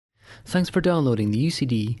Thanks for downloading the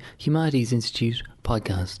UCD Humanities Institute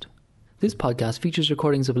podcast. This podcast features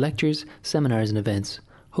recordings of lectures, seminars and events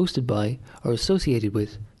hosted by or associated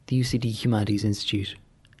with the UCD Humanities Institute.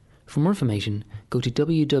 For more information, go to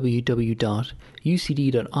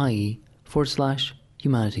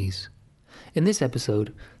www.ucd.ie/humanities. In this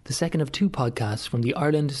episode, the second of two podcasts from the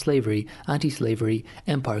Ireland Slavery, Anti-Slavery,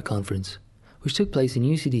 Empire Conference, which took place in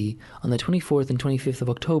UCD on the 24th and 25th of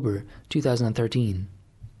October 2013.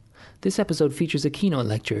 This episode features a keynote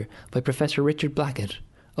lecture by Professor Richard Blackett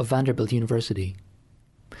of Vanderbilt University.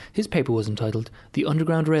 His paper was entitled The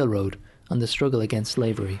Underground Railroad and the Struggle Against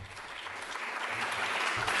Slavery.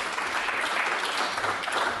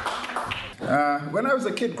 When I was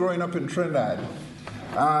a kid growing up in Trinidad,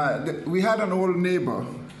 we had an old neighbor,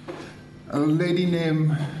 a lady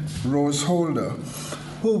named Rose Holder,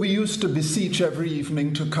 who we used to beseech every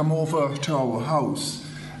evening to come over to our house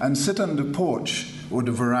and sit on the porch or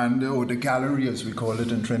the veranda or the gallery, as we call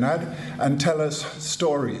it in Trinidad, and tell us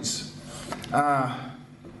stories.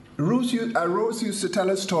 Rose used to tell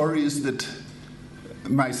us stories that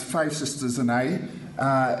my five sisters and I,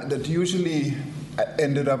 that usually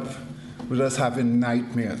ended up with us having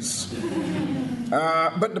nightmares.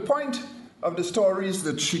 But the point of the stories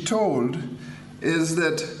that she told is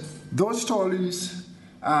that those stories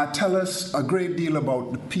tell us a great deal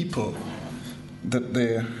about the people that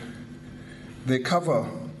they cover.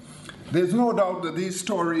 There's no doubt that these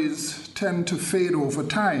stories tend to fade over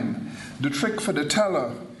time. The trick for the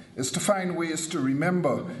teller is to find ways to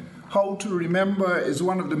remember. How to remember is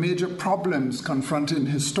one of the major problems confronting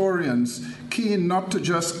historians, keen not to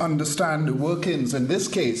just understand the workings, in this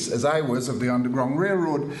case, as I was, of the Underground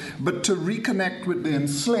Railroad, but to reconnect with the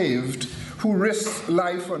enslaved who risked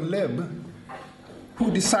life on limb, who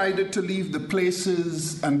decided to leave the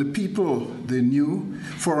places and the people they knew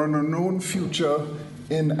for an unknown future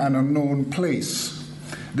in an unknown place.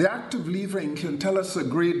 The act of leaving can tell us a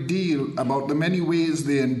great deal about the many ways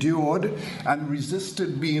they endured and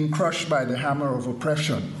resisted being crushed by the hammer of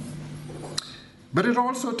oppression. But it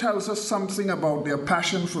also tells us something about their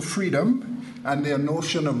passion for freedom and their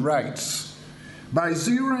notion of rights. By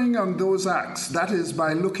zeroing on those acts, that is,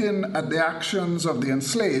 by looking at the actions of the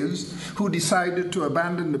enslaved who decided to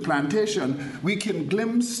abandon the plantation, we can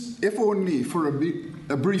glimpse, if only for a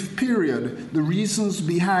brief period, the reasons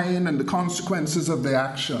behind and the consequences of their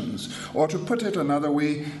actions, or to put it another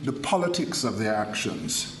way, the politics of their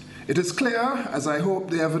actions. It is clear, as I hope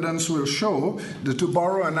the evidence will show, that to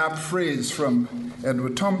borrow an apt phrase from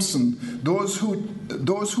Edward Thompson, those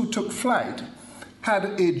who took flight had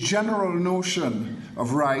a general notion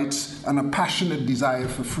of rights and a passionate desire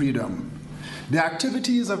for freedom. The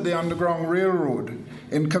activities of the Underground Railroad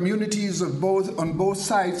in communities on both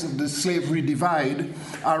sides of the slavery divide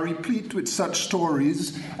are replete with such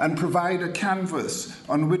stories and provide a canvas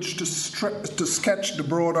on which to sketch the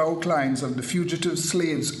broad outlines of the fugitive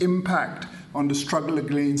slaves' impact on the struggle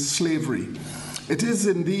against slavery. It is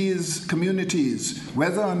in these communities,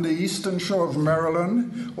 whether on the eastern shore of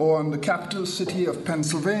Maryland or on the capital city of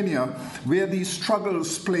Pennsylvania, where these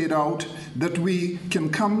struggles played out, that we can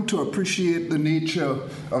come to appreciate the nature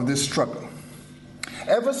of this struggle.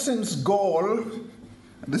 Ever since Gaul,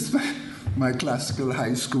 this is my classical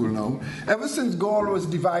high school now, ever since Gaul was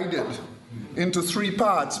divided into three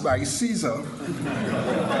parts by Caesar,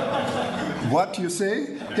 what you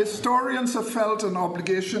say? Historians have felt an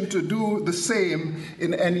obligation to do the same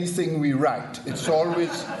in anything we write. It's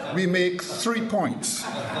always, we make 3 points.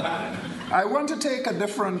 I want to take a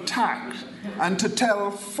different tack and to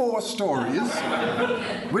tell 4 stories,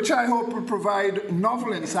 which I hope will provide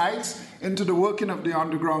novel insights into the working of the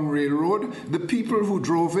Underground Railroad, the people who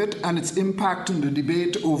drove it, and its impact on the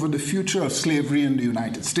debate over the future of slavery in the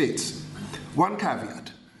United States. One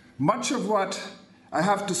caveat: much of what I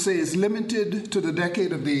have to say is limited to the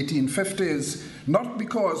decade of the 1850s, not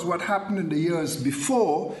because what happened in the years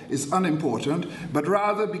before is unimportant, but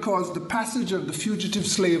rather because the passage of the Fugitive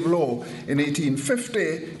Slave Law in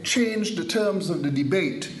 1850 changed the terms of the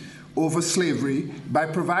debate over slavery by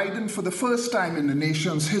providing for the first time in the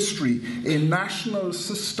nation's history a national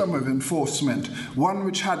system of enforcement, one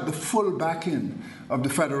which had the full backing of the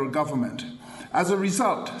federal government. As a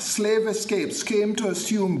result, slave escapes came to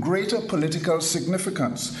assume greater political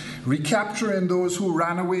significance. Recapturing those who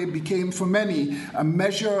ran away became for many a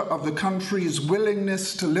measure of the country's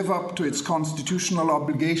willingness to live up to its constitutional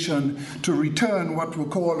obligation to return what we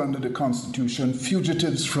call under the Constitution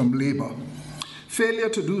fugitives from labor. Failure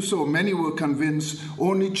to do so, many were convinced,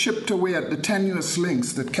 only chipped away at the tenuous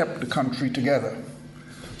links that kept the country together.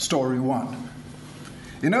 Story 1.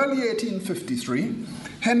 In early 1853,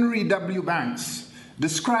 Henry W. Banks,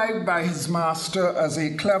 described by his master as a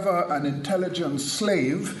clever and intelligent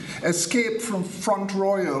slave, escaped from Front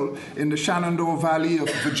Royal in the Shenandoah Valley of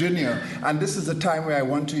Virginia. And this is the time where I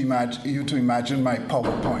want you to imagine my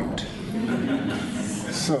PowerPoint.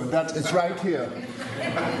 So it's right here.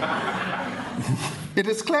 It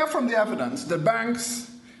is clear from the evidence that Banks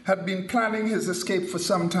had been planning his escape for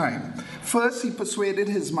some time. First, he persuaded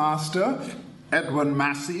his master, Edwin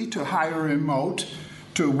Massey, to hire him out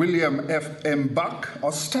to William F.M. Buck,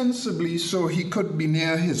 ostensibly so he could be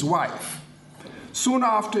near his wife. Soon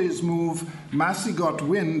after his move, Massey got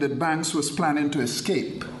wind that Banks was planning to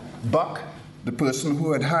escape. Buck, the person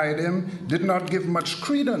who had hired him, did not give much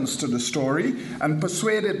credence to the story and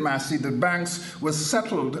persuaded Massey that Banks was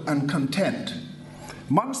settled and content.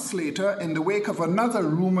 Months later, in the wake of another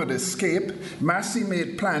rumored escape, Massey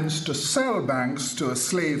made plans to sell Banks to a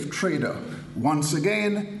slave trader. Once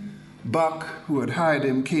again, Buck, who had hired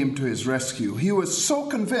him, came to his rescue. He was so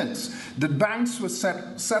convinced that Banks was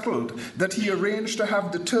settled that he arranged to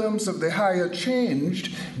have the terms of the hire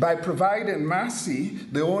changed by providing Massey,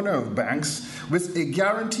 the owner of Banks, with a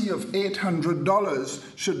guarantee of $800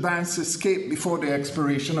 should Banks escape before the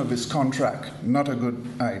expiration of his contract. Not a good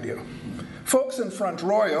idea. Folks in Front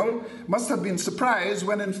Royal must have been surprised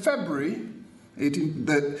when in February,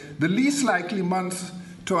 the least likely month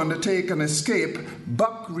to undertake an escape,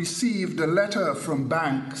 Buck received a letter from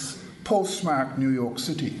Banks, postmarked New York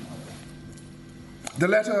City. The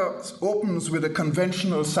letter opens with a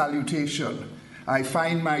conventional salutation. "I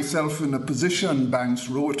find myself in a position," Banks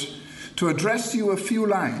wrote, "to address you a few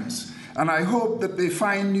lines, and I hope that they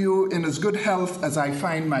find you in as good health as I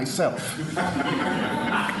find myself."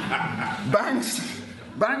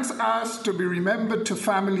 Banks asked to be remembered to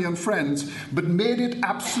family and friends, but made it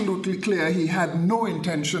absolutely clear he had no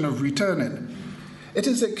intention of returning. It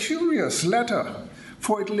is a curious letter,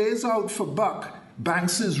 for it lays out for Buck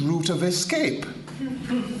Banks's route of escape.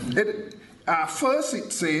 First,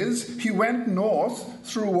 it says he went north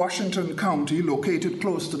through Washington County, located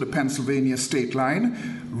close to the Pennsylvania state line.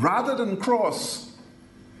 Rather than cross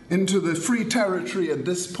into the free territory at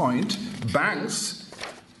this point, Banks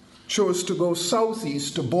chose to go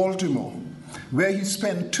southeast to Baltimore, where he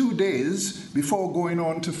spent 2 days before going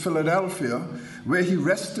on to Philadelphia, where he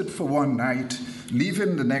rested for one night,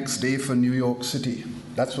 leaving the next day for New York City.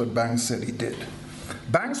 That's what Banks said he did.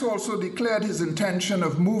 Banks also declared his intention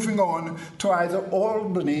of moving on to either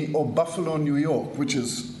Albany or Buffalo, New York, which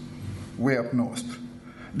is way up north.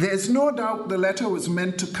 There's no doubt the letter was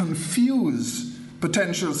meant to confuse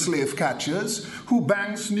potential slave catchers who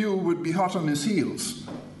Banks knew would be hot on his heels.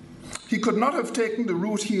 He could not have taken the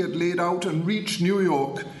route he had laid out and reached New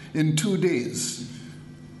York in 2 days.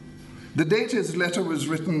 The date his letter was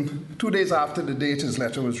written, 2 days after the date his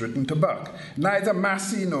letter was written to Buck. Neither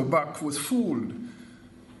Massey nor Buck was fooled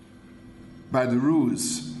by the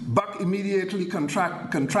ruse. Buck immediately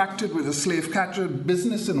contracted with a slave catcher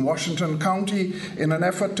business in Washington County in an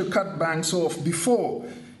effort to cut Banks off before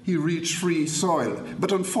he reached free soil.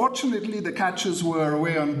 But unfortunately, the catchers were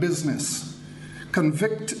away on business.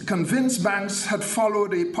 Convinced Banks had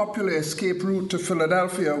followed a popular escape route to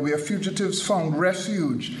Philadelphia, where fugitives found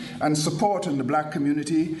refuge and support in the black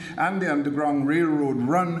community and the Underground Railroad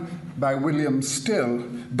run by William Still,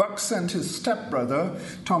 Buck sent his stepbrother,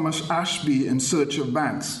 Thomas Ashby, in search of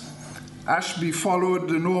Banks. Ashby followed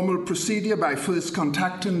the normal procedure by first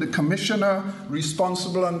contacting the commissioner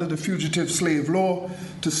responsible under the fugitive slave law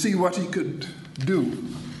to see what he could do.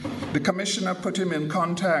 The commissioner put him in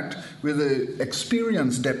contact with an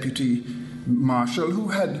experienced deputy marshal who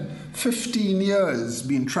had 15 years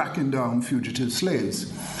been tracking down fugitive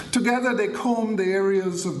slaves. Together they combed the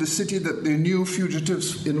areas of the city that they knew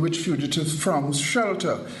in which fugitives found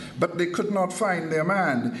shelter, but they could not find their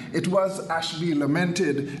man. It was, Ashby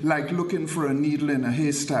lamented, like looking for a needle in a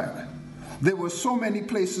haystack. There were so many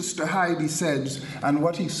places to hide, he said, and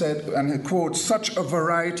what he said, and he quotes, such a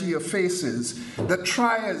variety of faces that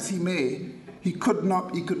try as he may, he could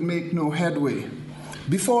make no headway.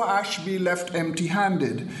 Before Ashby left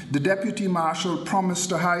empty-handed, the deputy marshal promised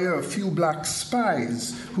to hire a few black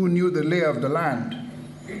spies who knew the lay of the land.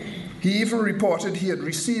 He even reported he had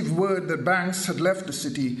received word that Banks had left the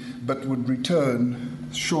city but would return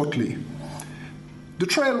shortly. The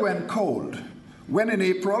trail went cold. When in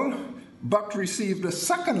April, Buck received a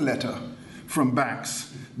second letter from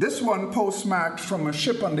Banks, this one postmarked from a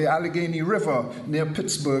ship on the Allegheny River near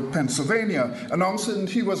Pittsburgh, Pennsylvania, announcing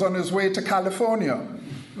he was on his way to California.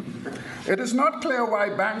 It is not clear why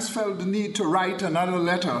Banks felt the need to write another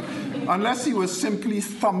letter, unless he was simply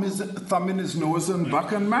thumbing his nose on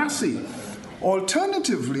Buck and Massey.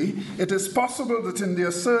 Alternatively, it is possible that in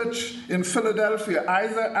their search in Philadelphia,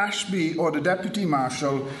 either Ashby or the deputy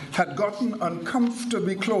marshal had gotten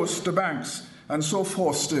uncomfortably close to Banks and so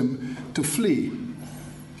forced him to flee.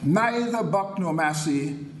 Neither Buck nor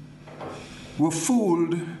Massey was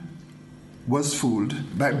fooled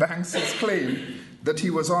by Banks's claim that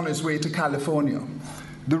he was on his way to California.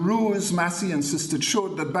 The ruse, Massey insisted,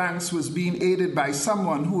 showed that Banks was being aided by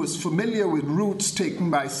someone who was familiar with routes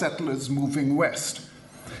taken by settlers moving west.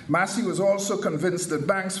 Massey was also convinced that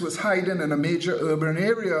Banks was hiding in a major urban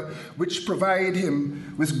area which provided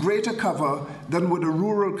him with greater cover than would a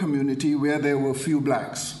rural community where there were few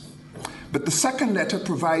blacks. But the second letter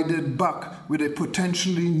provided Buck with a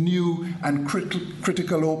potentially new and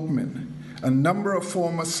critical opening. A number of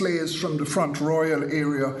former slaves from the Front Royal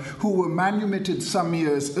area who were manumitted some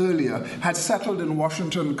years earlier had settled in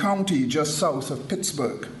Washington County just south of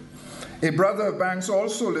Pittsburgh. A brother of Banks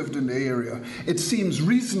also lived in the area. It seems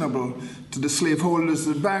reasonable to the slaveholders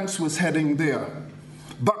that Banks was heading there.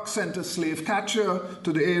 Buck sent a slave catcher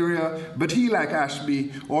to the area, but he, like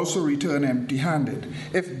Ashby, also returned empty-handed.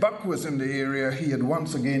 If Buck was in the area, he had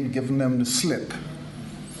once again given them the slip.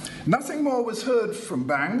 Nothing more was heard from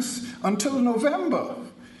Banks until November,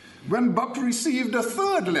 when Buck received a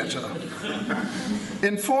third letter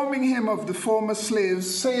informing him of the former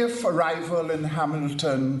slave's safe arrival in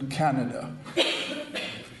Hamilton, Canada.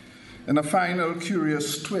 In a final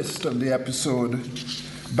curious twist of the episode,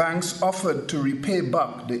 Banks offered to repay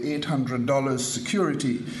Buck the $800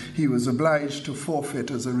 security he was obliged to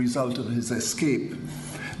forfeit as a result of his escape.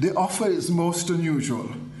 The offer is most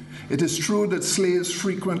unusual. It is true that slaves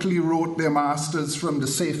frequently wrote their masters from the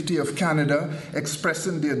safety of Canada,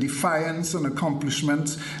 expressing their defiance and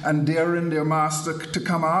accomplishments and daring their master to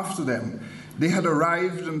come after them. They had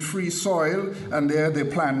arrived in free soil, and there they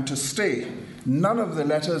planned to stay. None of the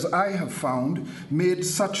letters I have found made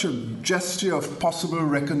such a gesture of possible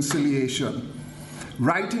reconciliation.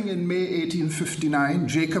 Writing in May 1859,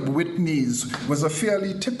 Jacob Whitney's was a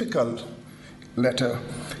fairly typical letter.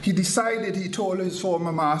 He decided, he told his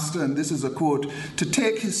former master, and this is a quote, to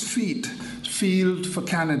take his field for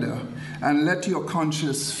Canada and let your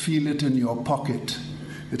conscience feel it in your pocket.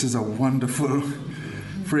 It is a wonderful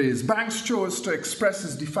phrase. Banks chose to express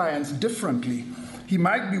his defiance differently. He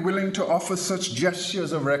might be willing to offer such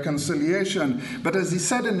gestures of reconciliation, but as he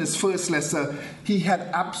said in his first letter, he had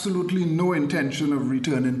absolutely no intention of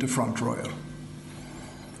returning to Front Royal.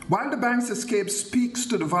 While the Banks escape speaks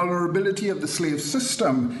to the vulnerability of the slave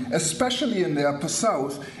system, especially in the Upper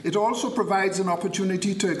South, it also provides an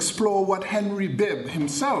opportunity to explore what Henry Bibb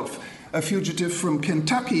himself, a fugitive from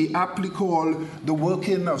Kentucky, aptly called the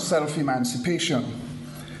working of self-emancipation.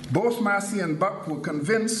 Both Massey and Buck were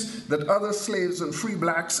convinced that other slaves and free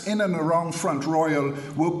blacks in and around Front Royal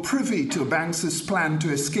were privy to Banks's plan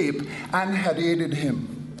to escape and had aided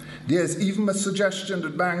him. There's even a suggestion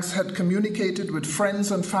that Banks had communicated with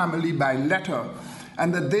friends and family by letter,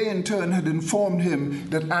 and that they in turn had informed him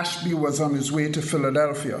that Ashby was on his way to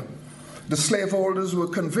Philadelphia. The slaveholders were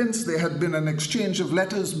convinced there had been an exchange of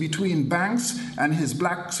letters between Banks and his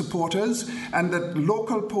black supporters, and that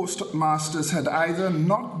local postmasters had either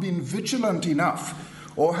not been vigilant enough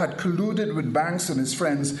or had colluded with Banks and his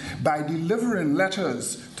friends by delivering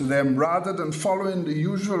letters to them rather than following the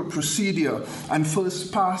usual procedure and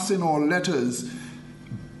first passing all letters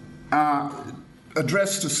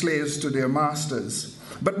addressed to slaves to their masters.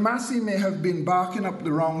 But Massey may have been barking up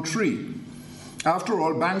the wrong tree. After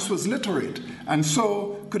all, Banks was literate, and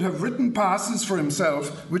so could have written passes for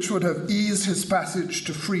himself which would have eased his passage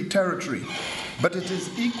to free territory. But it is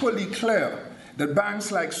equally clear that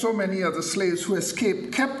Banks, like so many other slaves who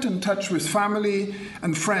escaped, kept in touch with family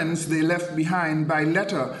and friends they left behind by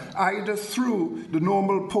letter, either through the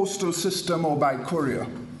normal postal system or by courier.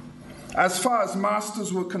 As far as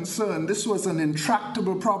masters were concerned, this was an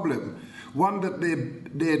intractable problem, one that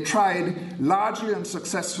they tried largely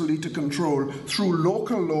unsuccessfully to control through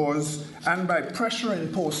local laws and by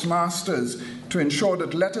pressuring postmasters to ensure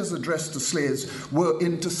that letters addressed to slaves were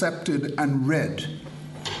intercepted and read.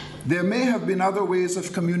 There may have been other ways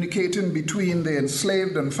of communicating between the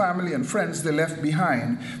enslaved and family and friends they left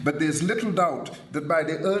behind, but there's little doubt that by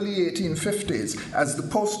the early 1850s, as the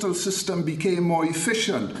postal system became more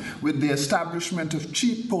efficient with the establishment of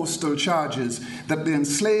cheap postal charges, that the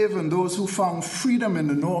enslaved and those who found freedom in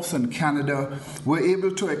the North and Canada were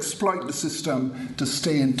able to exploit the system to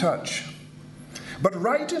stay in touch. But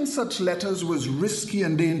writing such letters was risky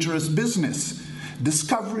and dangerous business.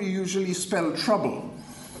 Discovery usually spelled trouble.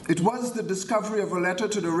 It was the discovery of a letter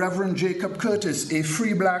to the Reverend Jacob Curtis, a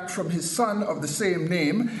free black from his son of the same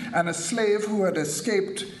name, and a slave who had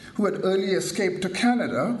early escaped to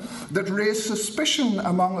Canada, that raised suspicion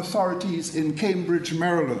among authorities in Cambridge,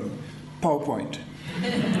 Maryland. PowerPoint.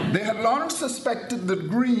 They had long suspected that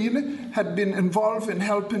Green had been involved in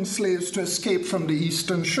helping slaves to escape from the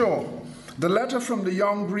Eastern Shore. The letter from the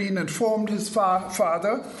young Green informed his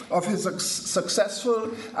father of his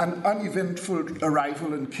successful and uneventful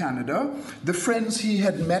arrival in Canada, the friends he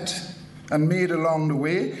had met and made along the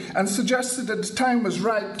way, and suggested that the time was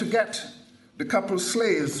right to get the couple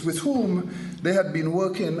slaves with whom they had been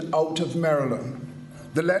working out of Maryland.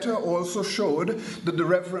 The letter also showed that the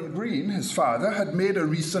Reverend Green, his father, had made a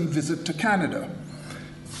recent visit to Canada.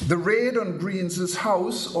 The raid on Green's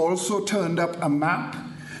house also turned up a map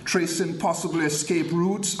tracing possible escape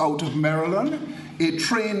routes out of Maryland, a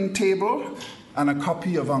train table, and a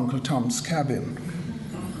copy of Uncle Tom's Cabin.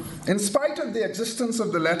 In spite of the existence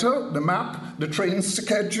of the letter, the map, the train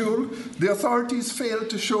schedule, the authorities failed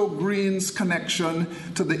to show Green's connection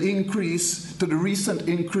to the recent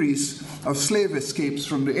increase of slave escapes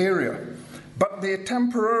from the area. But they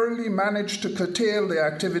temporarily managed to curtail the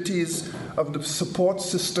activities of the support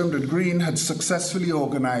system that Green had successfully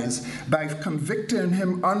organized by convicting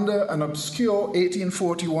him under an obscure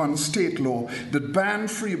 1841 state law that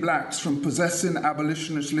banned free blacks from possessing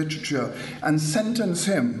abolitionist literature and sentenced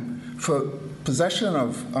him for possession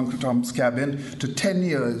of Uncle Tom's Cabin to 10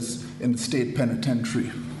 years in the state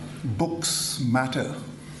penitentiary. Books matter.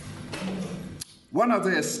 One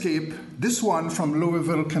other escape, this one from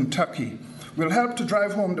Louisville, Kentucky, will help to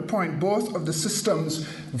drive home the point both of the system's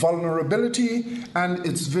vulnerability and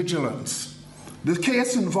its vigilance. The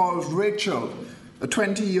case involved Rachel, a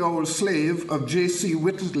 20-year-old slave of J.C.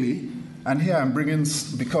 Whitley, and here I'm bringing,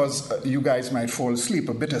 because you guys might fall asleep,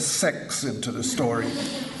 a bit of sex into the story.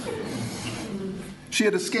 She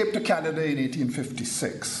had escaped to Canada in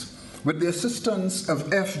 1856 with the assistance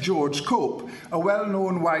of F. George Cope, a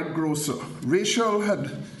well-known white grocer. Rachel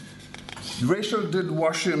did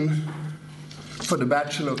washing for the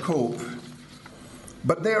bachelor Cope,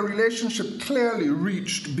 but their relationship clearly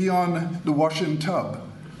reached beyond the washing tub.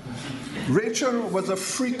 Rachel was a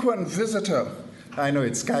frequent visitor. I know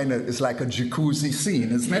it's like a jacuzzi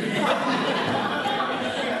scene, isn't it?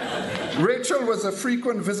 Rachel was a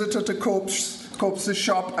frequent visitor to Cope's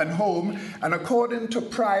shop and home, and according to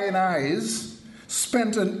prying eyes,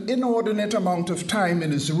 spent an inordinate amount of time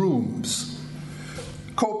in his rooms.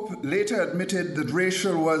 Cope later admitted that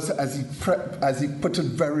Rachel was, as he put it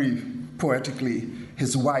very poetically,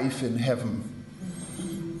 his wife in heaven.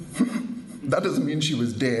 That doesn't mean she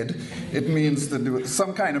was dead. It means that there was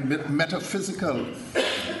some kind of metaphysical.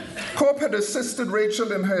 Cope had assisted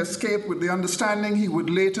Rachel in her escape with the understanding he would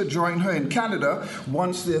later join her in Canada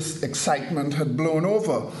once this excitement had blown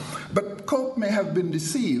over. But Cope may have been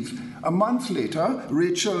deceived. A month later,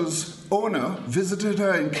 Rachel's owner visited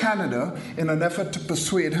her in Canada in an effort to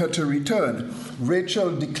persuade her to return.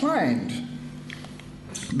 Rachel declined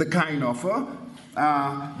the kind offer,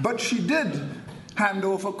 but she did hand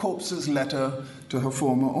over Cope's letter to her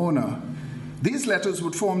former owner. These letters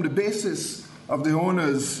would form the basis of the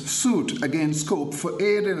owner's suit against Cope for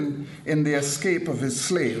aiding in the escape of his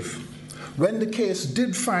slave. When the case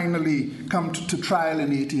did finally come to trial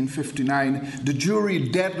in 1859, the jury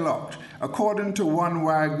deadlocked, according to one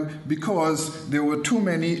wag, because there were too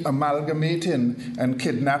many amalgamating and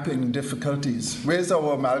kidnapping difficulties. Where's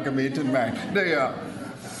our amalgamating man? There you are.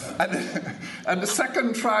 And the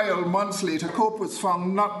second trial, months later, Cope was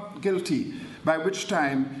found not guilty, by which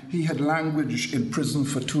time he had languished in prison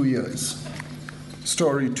for 2 years.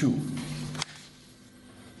 Story 2.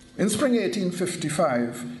 In spring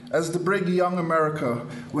 1855, as the brig Young America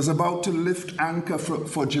was about to lift anchor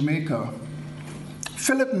for Jamaica,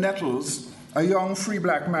 Philip Nettles, a young free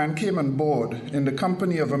black man, came on board in the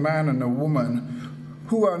company of a man and a woman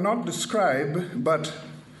who are not described, but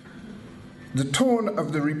the tone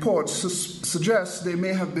of the report suggests they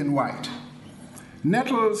may have been white.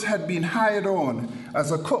 Nettles had been hired on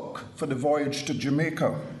as a cook for the voyage to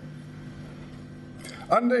Jamaica.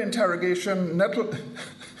 Under interrogation, Nettles,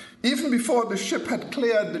 even before the ship had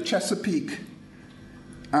cleared the Chesapeake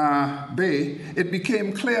Bay, it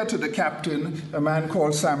became clear to the captain, a man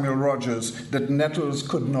called Samuel Rogers, that Nettles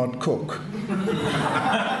could not cook.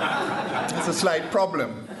 It's a slight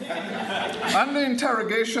problem. Under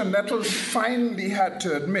interrogation, Nettles finally had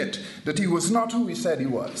to admit that he was not who he said he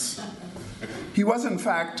was. He was, in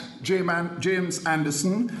fact, James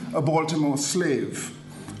Anderson, a Baltimore slave.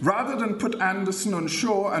 Rather than put Anderson on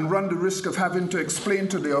shore and run the risk of having to explain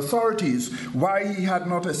to the authorities why he had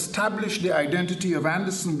not established the identity of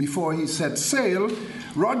Anderson before he set sail,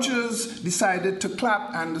 Rogers decided to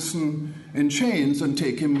clap Anderson in chains and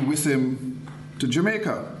take him with him to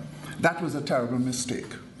Jamaica. That was a terrible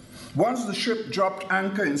mistake. Once the ship dropped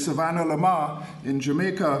anchor in Savannah La Mar in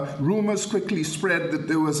Jamaica, rumors quickly spread that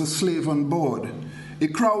there was a slave on board. A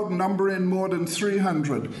crowd numbering more than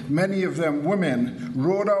 300, many of them women,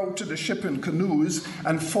 rowed out to the ship in canoes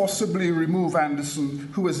and forcibly removed Anderson,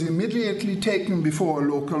 who was immediately taken before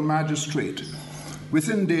a local magistrate.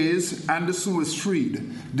 Within days, Anderson was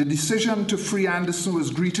freed. The decision to free Anderson was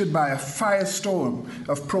greeted by a firestorm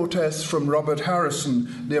of protests from Robert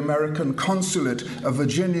Harrison, the American consulate, a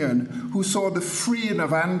Virginian, who saw the freeing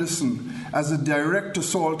of Anderson as a direct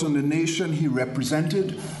assault on the nation he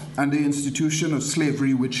represented and the institution of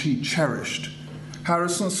slavery which he cherished.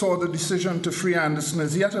 Harrison saw the decision to free Anderson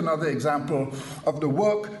as yet another example of the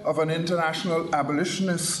work of an international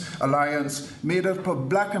abolitionist alliance made up of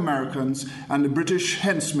black Americans and the British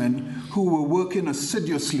henchmen who were working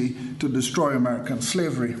assiduously to destroy American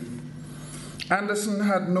slavery. Anderson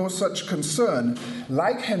had no such concern.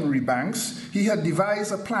 Like Henry Banks, he had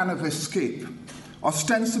devised a plan of escape,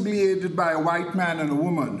 ostensibly aided by a white man and a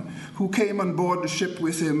woman who came on board the ship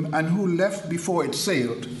with him and who left before it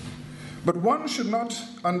sailed. But one should not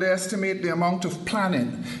underestimate the amount of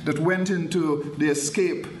planning that went into the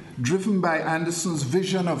escape, driven by Anderson's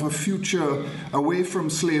vision of a future away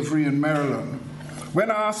from slavery in Maryland.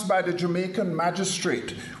 When asked by the Jamaican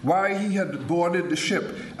magistrate why he had boarded the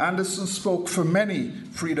ship, Anderson spoke for many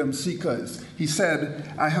freedom seekers. He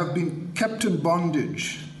said, "I have been kept in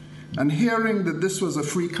bondage, and hearing that this was a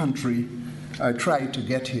free country, I tried to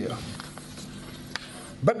get here."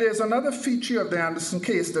 But there's another feature of the Anderson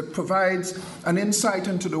case that provides an insight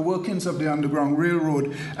into the workings of the Underground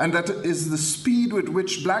Railroad, and that is the speed with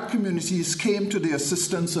which black communities came to the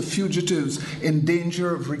assistance of fugitives in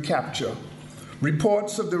danger of recapture.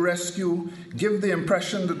 Reports of the rescue give the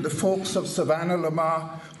impression that the folks of Savannah La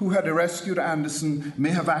Mar who had rescued Anderson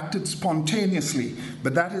may have acted spontaneously,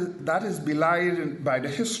 but that is belied by the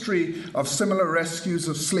history of similar rescues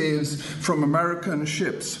of slaves from American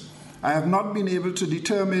ships. I have not been able to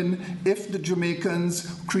determine if the Jamaicans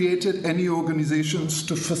created any organizations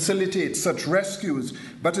to facilitate such rescues,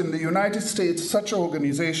 but in the United States, such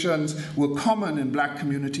organizations were common in black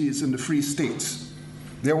communities in the free states.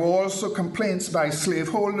 There were also complaints by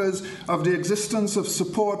slaveholders of the existence of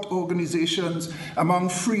support organizations among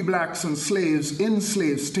free blacks and slaves in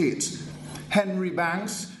slave states. Henry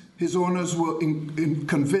Banks, his owners were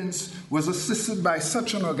convinced, was assisted by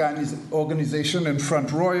such an organization in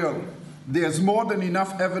Front Royal. There's more than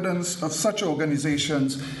enough evidence of such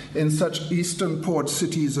organizations in such eastern port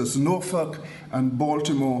cities as Norfolk and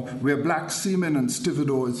Baltimore, where black seamen and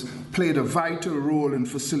stevedores played a vital role in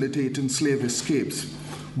facilitating slave escapes.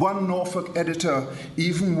 One Norfolk editor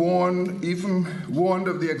even warned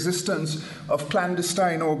of the existence of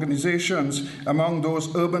clandestine organizations among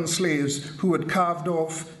those urban slaves who had carved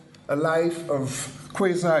off a life of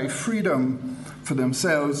quasi-freedom for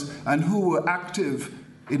themselves and who were active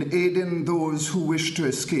in aiding those who wished to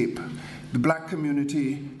escape. The black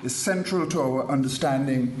community is central to our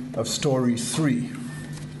understanding of Story 3.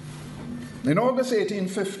 In August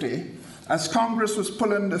 1850, as Congress was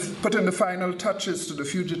putting the final touches to the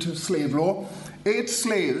Fugitive Slave Law, 8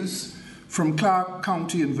 slaves from Clark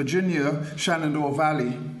County in Virginia, Shenandoah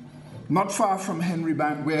Valley, not far from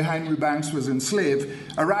where Henry Banks was enslaved,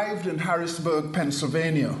 arrived in Harrisburg,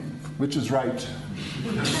 Pennsylvania, which is right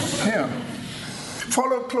here,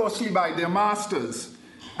 followed closely by their masters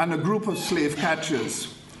and a group of slave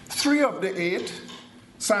catchers. 3 of the 8,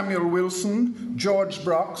 Samuel Wilson, George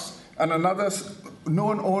Brooks, and another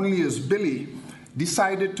known only as Billy,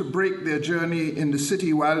 decided to break their journey in the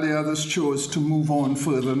city while the others chose to move on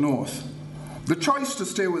further north. The choice to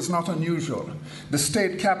stay was not unusual. The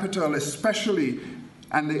state capital especially,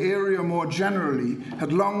 and the area more generally,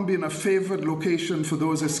 had long been a favored location for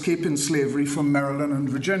those escaping slavery from Maryland and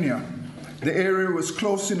Virginia. The area was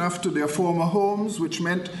close enough to their former homes, which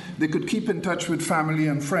meant they could keep in touch with family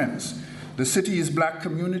and friends. The city's black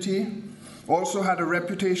community also had a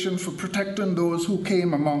reputation for protecting those who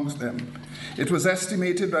came amongst them. It was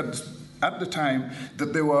estimated at the time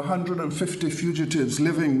that there were 150 fugitives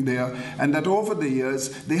living there, and that over the years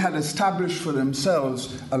they had established for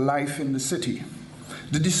themselves a life in the city.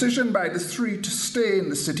 The decision by the 3 to stay in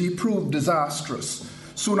the city proved disastrous.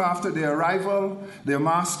 Soon after their arrival, their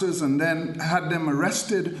masters and then had them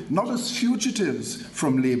arrested not as fugitives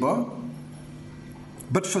from labor,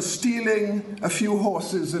 but for stealing a few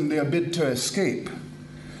horses in their bid to escape.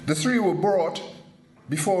 The three were brought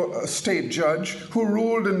before a state judge who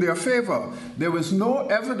ruled in their favor. There was no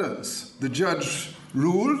evidence, the judge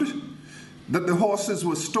ruled, that the horses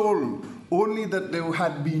were stolen, only that they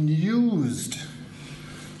had been used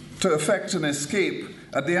to effect an escape,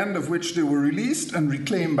 at the end of which they were released and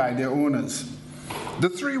reclaimed by their owners. The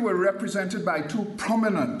three were represented by two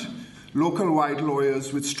prominent local white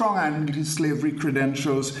lawyers with strong anti-slavery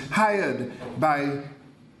credentials hired by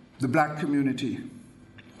the black community.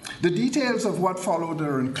 The details of what followed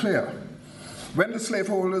are unclear. When the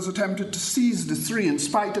slaveholders attempted to seize the three in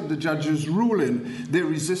spite of the judge's ruling, they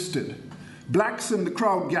resisted. Blacks in the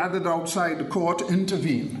crowd gathered outside the court to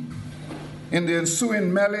intervene. In the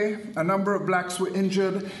ensuing melee, a number of blacks were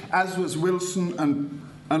injured, as was Wilson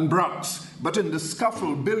and Brooks. But in the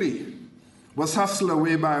scuffle, Billy was hustled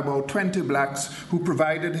away by about 20 blacks who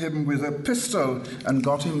provided him with a pistol and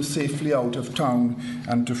got him safely out of town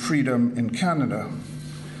and to freedom in Canada.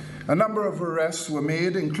 A number of arrests were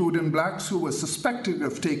made, including blacks who were suspected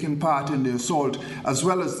of taking part in the assault, as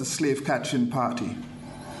well as the slave-catching party.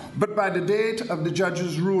 But by the date of the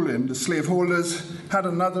judge's ruling, the slaveholders had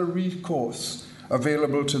another recourse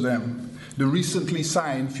available to them: the recently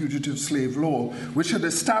signed Fugitive Slave Law, which had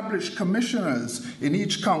established commissioners in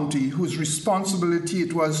each county whose responsibility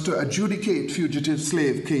it was to adjudicate fugitive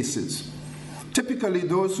slave cases. Typically,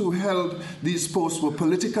 those who held these posts were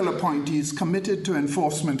political appointees committed to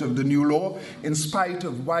enforcement of the new law in spite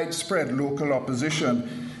of widespread local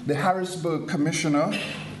opposition. The Harrisburg commissioner,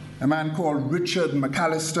 a man called Richard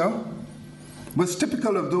McAllister, was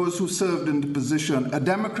typical of those who served in the position. A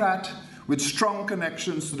Democrat with strong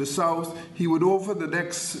connections to the South, he would over the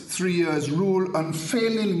next 3 years rule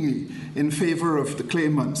unfailingly in favor of the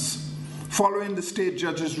claimants. Following the state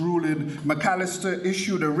judge's ruling, McAllister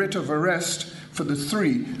issued a writ of arrest for the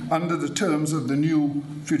three under the terms of the new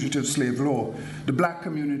fugitive slave law. The black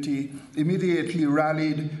community immediately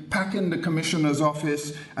rallied, packing the commissioner's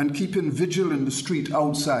office and keeping vigil in the street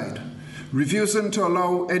outside. Refusing to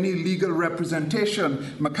allow any legal representation,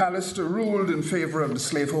 McAllister ruled in favor of the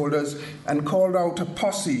slaveholders and called out a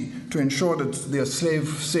posse to ensure that their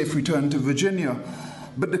safe return to Virginia.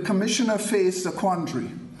 But the commissioner faced a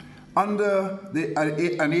quandary. Under an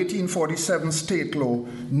 1847 state law,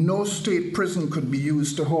 no state prison could be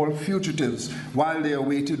used to hold fugitives while they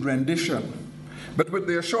awaited rendition. But with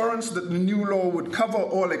the assurance that the new law would cover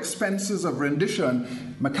all expenses of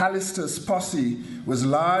rendition, McAllister's posse was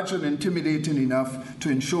large and intimidating enough to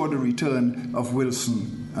ensure the return of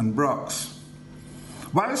Wilson and Brooks.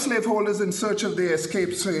 While slaveholders in search of their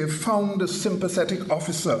escaped slave found a sympathetic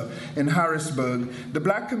officer in Harrisburg, the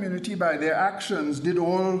black community, by their actions, did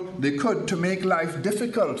all they could to make life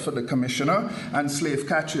difficult for the commissioner and slave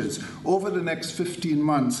catchers. Over the next 15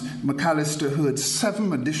 months, McAllister heard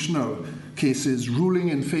 7 additional cases ruling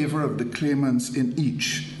in favor of the claimants in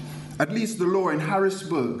each. At least the law in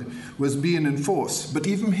Harrisburg was being enforced, but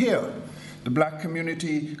even here, the black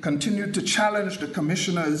community continued to challenge the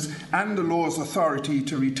commissioners and the law's authority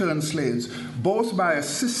to return slaves, both by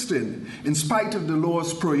insisting, in spite of the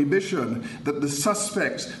law's prohibition, that the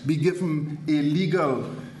suspects be given a legal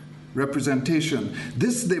representation.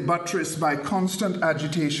 This they buttressed by constant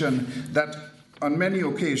agitation that, on many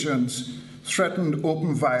occasions, threatened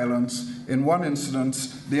open violence. In one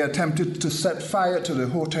instance, they attempted to set fire to the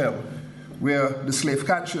hotel where the slave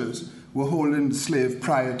catchers were holding the slave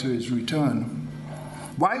prior to his return.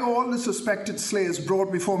 While all the suspected slaves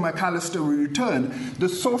brought before McAllister were returned, the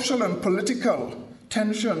social and political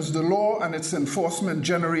tensions the law and its enforcement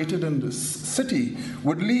generated in the city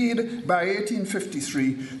would lead, by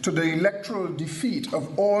 1853, to the electoral defeat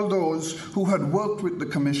of all those who had worked with the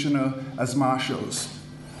commissioner as marshals.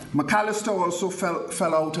 McAllister also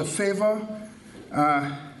fell out of favor.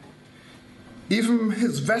 Even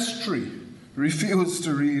his vestry refused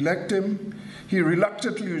to re-elect him. He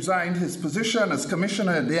reluctantly resigned his position as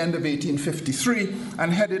commissioner at the end of 1853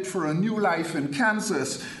 and headed for a new life in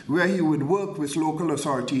Kansas, where he would work with local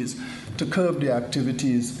authorities to curb the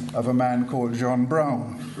activities of a man called John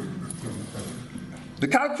Brown. The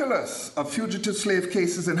calculus of fugitive slave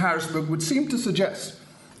cases in Harrisburg would seem to suggest,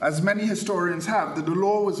 as many historians have, that the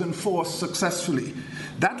law was enforced successfully.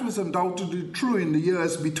 That was undoubtedly true in the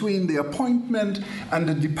years between the appointment and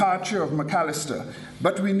the departure of McAllister.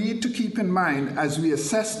 But we need to keep in mind, as we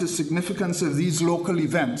assess the significance of these local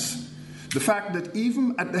events, the fact that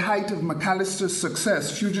even at the height of McAllister's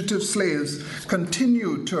success, fugitive slaves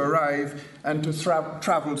continued to arrive and to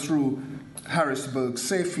travel through Harrisburg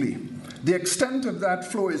safely. The extent of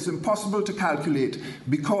that flow is impossible to calculate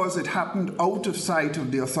because it happened out of sight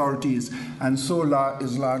of the authorities and so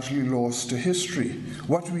is largely lost to history.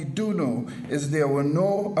 What we do know is there were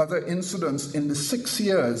no other incidents in the 6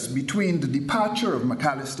 years between the departure of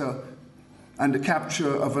McAllister and the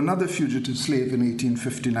capture of another fugitive slave in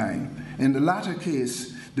 1859. In the latter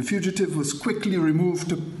case, the fugitive was quickly removed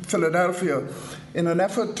to Philadelphia in an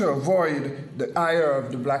effort to avoid the ire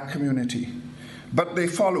of the black community. But they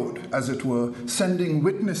followed, as it were, sending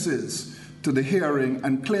witnesses to the hearing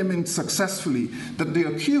and claiming successfully that the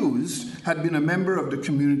accused had been a member of the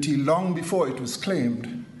community long before it was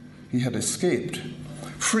claimed he had escaped.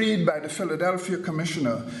 Freed by the Philadelphia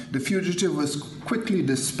commissioner, the fugitive was quickly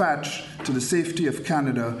dispatched to the safety of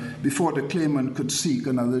Canada before the claimant could seek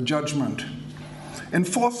another judgment.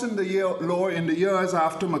 Enforcing the law in the years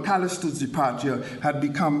after McAllister's departure had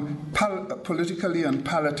become politically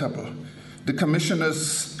unpalatable. The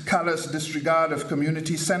commissioner's callous disregard of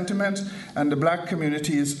community sentiment and the black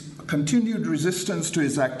community's continued resistance to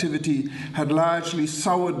his activity had largely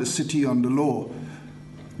soured the city on the law.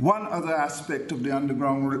 One other aspect of the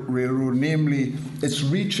Underground Railroad, namely its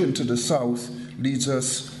reach into the South, leads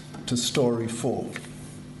us to story 4.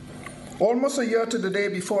 Almost a year to the day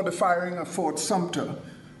before the firing of Fort Sumter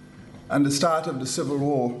and the start of the Civil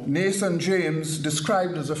War, Nathan James,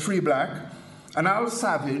 described as a free black, and Al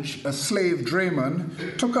Savage, a slave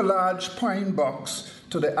drayman, took a large pine box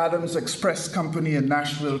to the Adams Express Company in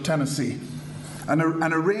Nashville, Tennessee, and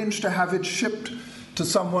arranged to have it shipped to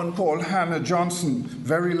someone called Hannah Johnson,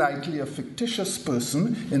 very likely a fictitious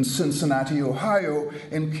person in Cincinnati, Ohio,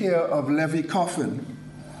 in care of Levy Coffin.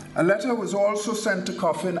 A letter was also sent to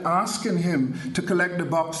Coffin asking him to collect the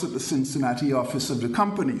box at the Cincinnati office of the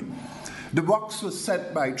company. The box was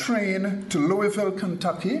sent by train to Louisville,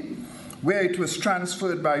 Kentucky, where it was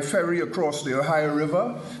transferred by ferry across the Ohio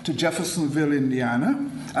River to Jeffersonville,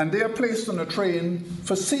 Indiana, and there placed on a train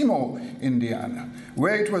for Seymour, Indiana,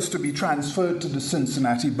 where it was to be transferred to the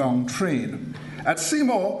Cincinnati-bound train. At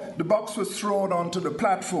Seymour, the box was thrown onto the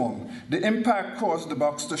platform. The impact caused the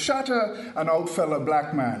box to shatter, and out fell a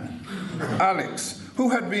black man, Alex,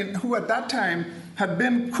 who at that time had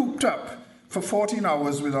been cooped up for 14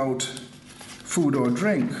 hours without food or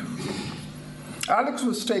drink. Alex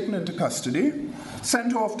was taken into custody,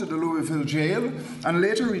 sent off to the Louisville jail, and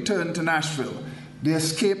later returned to Nashville. The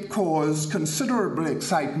escape caused considerable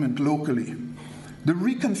excitement locally. The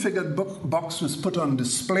reconfigured box was put on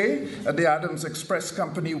display at the Adams Express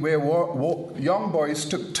Company, where young boys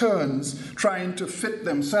took turns trying to fit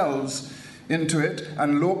themselves into it,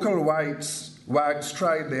 and local wags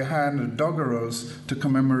tried their hand at doggerels to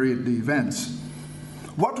commemorate the events.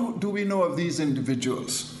 What do we know of these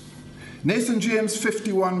individuals? Nathan James,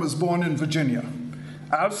 51, was born in Virginia.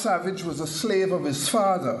 Al Savage was a slave of his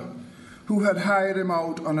father, who had hired him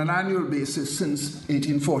out on an annual basis since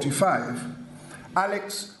 1845.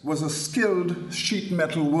 Alex was a skilled sheet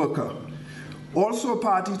metal worker. Also a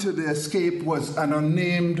party to the escape was an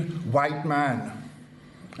unnamed white man.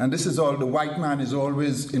 And this is all, the white man is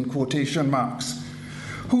always in quotation marks,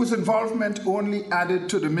 whose involvement only added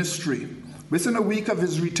to the mystery. Within a week of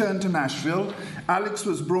his return to Nashville, Alex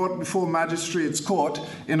was brought before magistrates' court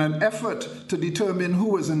in an effort to determine who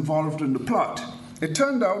was involved in the plot. It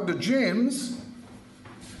turned out that James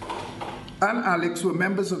and Alex were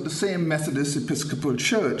members of the same Methodist Episcopal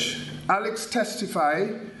Church. Alex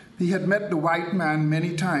testified he had met the white man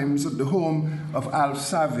many times at the home of Al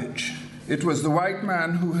Savage. It was the white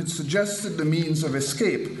man who had suggested the means of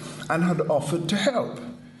escape and had offered to help.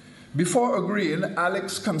 Before agreeing,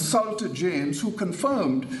 Alex consulted James, who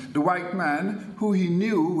confirmed the white man, who he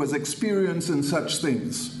knew was experienced in such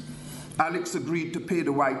things. Alex agreed to pay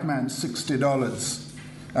the white man $60,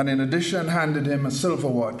 and in addition handed him a silver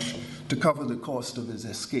watch to cover the cost of his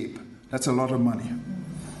escape. That's a lot of money.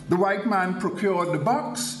 The white man procured the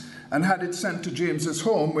box and had it sent to James's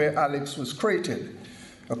home, where Alex was crated.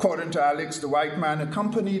 According to Alex, the white man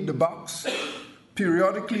accompanied the box,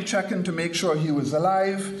 periodically checking to make sure he was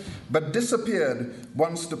alive, but disappeared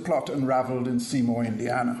once the plot unraveled in Seymour,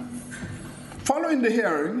 Indiana. Following the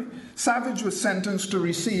hearing, Savage was sentenced to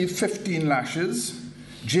receive 15 lashes.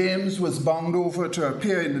 James was bound over to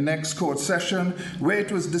appear in the next court session, where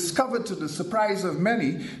it was discovered, to the surprise of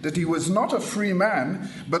many, that he was not a free man,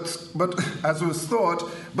 but as was thought,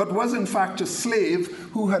 but was in fact a slave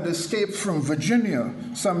who had escaped from Virginia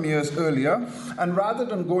some years earlier, and rather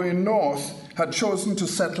than going north, had chosen to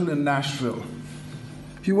settle in Nashville.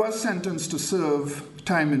 He was sentenced to serve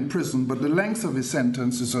time in prison, but the length of his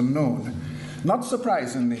sentence is unknown. Not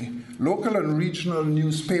surprisingly, local and regional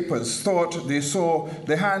newspapers thought they saw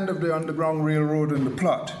the hand of the Underground Railroad in the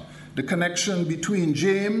plot. The connection between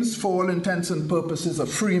James, for all intents and purposes a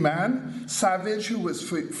free man, Savage, who was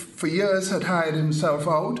for years had hired himself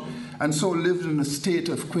out, and so lived in a state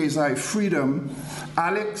of quasi-freedom,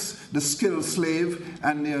 Alex, the skilled slave,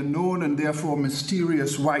 and the unknown and therefore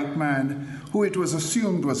mysterious white man, who it was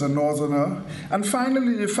assumed was a northerner, and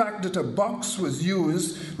finally the fact that a box was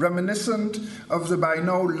used reminiscent of the by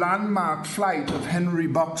now landmark flight of Henry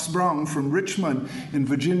Box Brown from Richmond in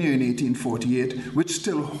Virginia in 1848, which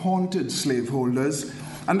still haunted slaveholders,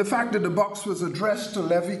 and the fact that the box was addressed to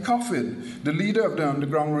Levi Coffin, the leader of the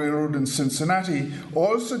Underground Railroad in Cincinnati,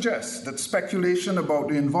 all suggests that speculation about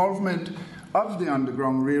the involvement of the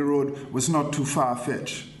Underground Railroad was not too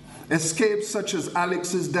far-fetched. Escapes such as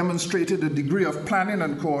Alex's demonstrated a degree of planning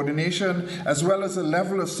and coordination, as well as a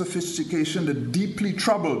level of sophistication that deeply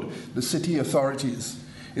troubled the city authorities.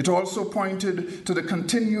 It also pointed to the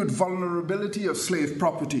continued vulnerability of slave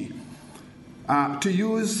property, to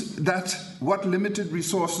use that what limited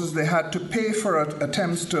resources they had to pay for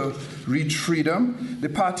attempts to reach freedom, the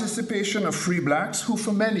participation of free blacks, who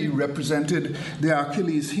for many represented the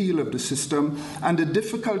Achilles heel of the system, and the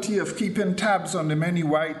difficulty of keeping tabs on the many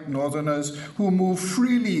white northerners who moved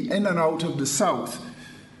freely in and out of the South.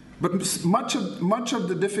 But much of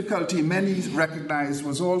the difficulty many recognized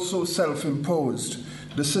was also self-imposed.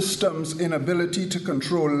 The system's inability to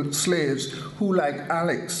control slaves who, like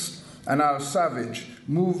Alex and Al Savage,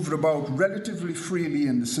 moved about relatively freely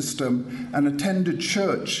in the system and attended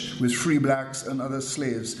church with free blacks and other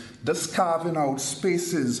slaves, thus carving out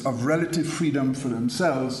spaces of relative freedom for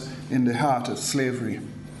themselves in the heart of slavery.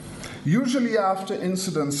 Usually after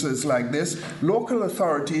incidences like this, local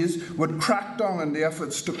authorities would crack down on the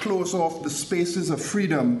efforts to close off the spaces of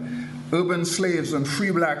freedom urban slaves and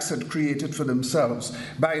free blacks had created for themselves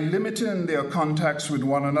by limiting their contacts with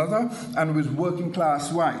one another and with working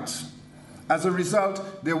class whites. As a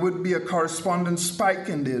result, there would be a corresponding spike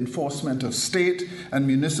in the enforcement of state and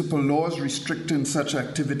municipal laws restricting such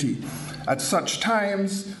activity. At such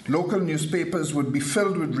times, local newspapers would be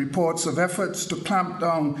filled with reports of efforts to clamp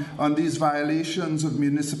down on these violations of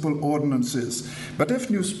municipal ordinances. But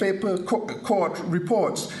if newspaper court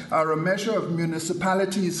reports are a measure of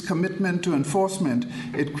municipalities' commitment to enforcement,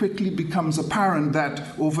 it quickly becomes apparent that,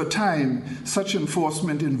 over time, such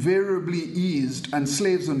enforcement invariably eased and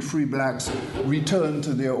slaves and free blacks returned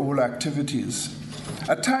to their old activities.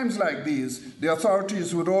 At times like these, the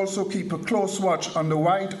authorities would also keep a close watch on the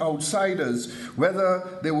white outsiders,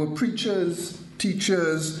 whether they were preachers,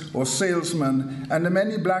 teachers, or salesmen, and the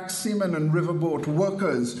many black seamen and riverboat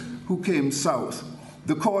workers who came south.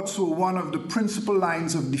 The courts were one of the principal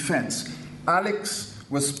lines of defense. Alex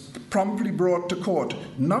was promptly brought to court,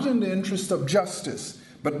 not in the interest of justice,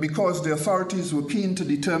 but because the authorities were keen to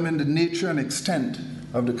determine the nature and extent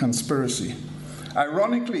of the conspiracy.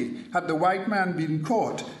 Ironically, had the white man been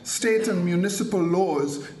caught, state and municipal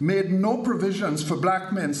laws made no provisions for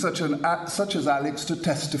black men such as Alex to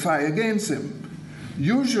testify against him.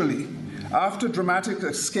 Usually, after dramatic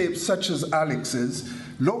escapes such as Alex's,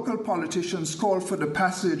 local politicians called for the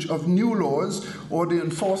passage of new laws or the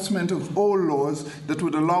enforcement of old laws that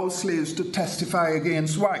would allow slaves to testify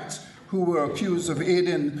against whites who were accused of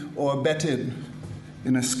aiding or abetting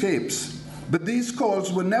in escapes. But these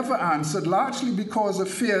calls were never answered, largely because of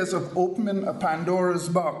fears of opening a Pandora's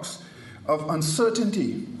box of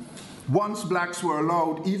uncertainty. Once blacks were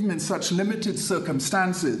allowed, even in such limited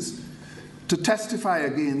circumstances, to testify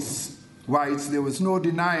against whites, there was no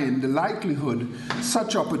denying the likelihood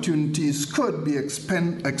such opportunities could be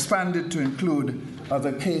expanded to include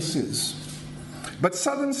other cases. But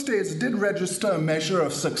Southern states did register a measure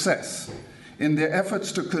of success in their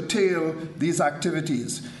efforts to curtail these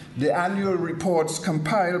activities. The annual reports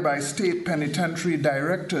compiled by state penitentiary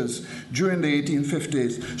directors during the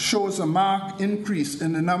 1850s shows a marked increase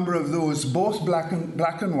in the number of those, both black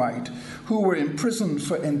and white, who were imprisoned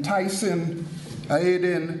for enticing,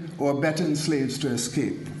 aiding, or abetting slaves to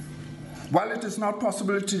escape. While it is not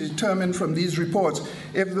possible to determine from these reports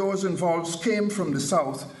if those involved came from the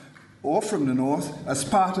South or from the North as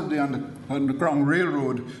part of the Underground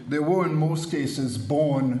Railroad, they were in most cases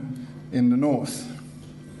born in the North.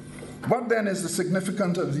 What then is the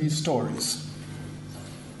significance of these stories?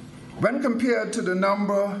 When compared to the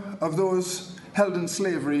number of those held in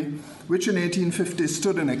slavery, which in 1850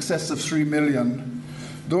 stood in excess of 3 million,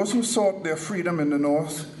 those who sought their freedom in the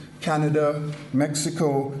North, Canada,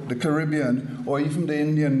 Mexico, the Caribbean, or even the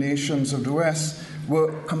Indian nations of the West,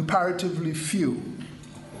 were comparatively few.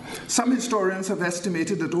 Some historians have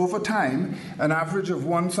estimated that over time, an average of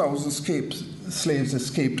 1,000 slaves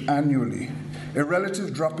escaped annually, a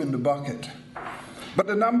relative drop in the bucket. But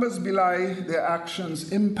the numbers belie their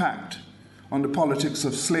actions' impact on the politics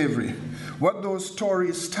of slavery. What those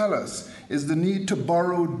stories tell us is the need to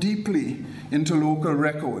burrow deeply into local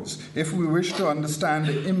records if we wish to understand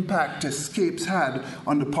the impact escapes had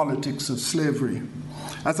on the politics of slavery.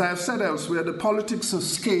 As I have said elsewhere, the politics of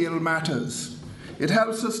scale matters. It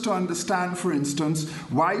helps us to understand, for instance,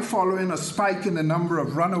 why following a spike in the number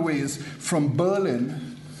of runaways from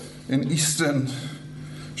Berlin in eastern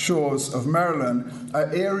shores of Maryland,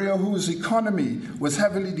 an area whose economy was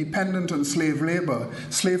heavily dependent on slave labor,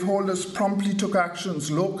 slaveholders promptly took actions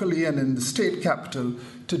locally and in the state capital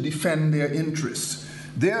to defend their interests.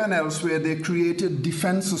 There and elsewhere, they created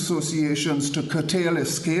defense associations to curtail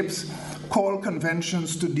escapes, called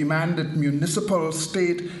conventions to demand that municipal,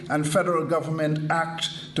 state, and federal government act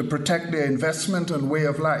to protect their investment and way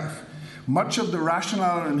of life. Much of the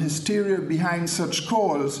rationale and hysteria behind such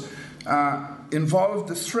calls involved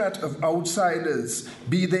the threat of outsiders,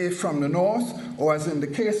 be they from the north, or as in the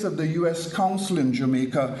case of the U.S. Consul in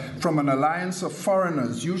Jamaica, from an alliance of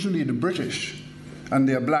foreigners, usually the British, and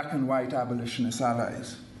their black and white abolitionist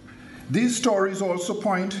allies. These stories also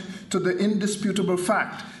point to the indisputable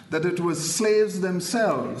fact that it was slaves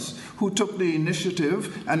themselves who took the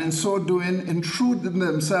initiative and in so doing intruded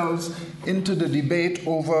themselves into the debate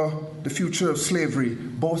over the future of slavery,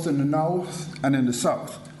 both in the North and in the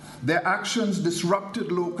South. Their actions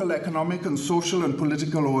disrupted local economic and social and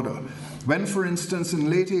political order. When, for instance,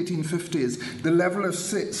 in late 1850s, the level of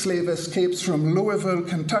slave escapes from Louisville,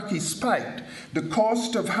 Kentucky spiked, the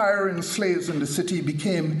cost of hiring slaves in the city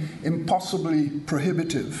became impossibly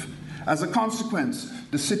prohibitive. As a consequence,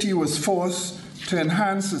 the city was forced to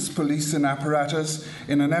enhance its policing apparatus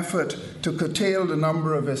in an effort to curtail the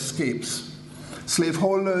number of escapes.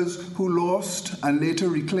 Slaveholders who lost and later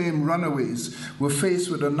reclaimed runaways were faced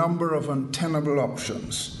with a number of untenable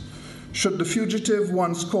options. Should the fugitive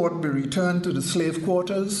once caught be returned to the slave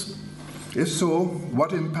quarters? If so,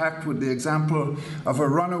 what impact would the example of a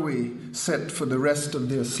runaway set for the rest of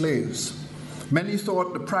their slaves? Many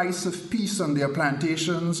thought the price of peace on their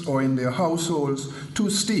plantations or in their households too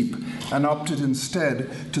steep and opted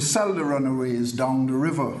instead to sell the runaways down the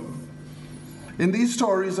river. In these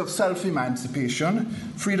stories of self-emancipation,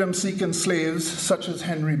 freedom-seeking slaves such as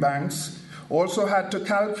Henry Banks also had to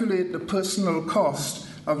calculate the personal cost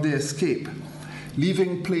of their escape,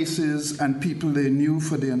 leaving places and people they knew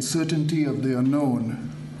for the uncertainty of the unknown,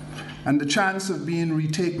 and the chance of being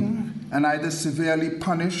retaken and either severely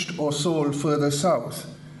punished or sold further south.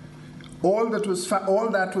 All that was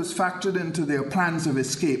factored into their plans of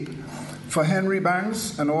escape. For Henry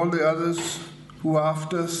Banks and all the others who,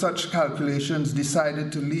 after such calculations,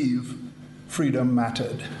 decided to leave, freedom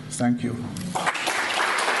mattered. Thank you.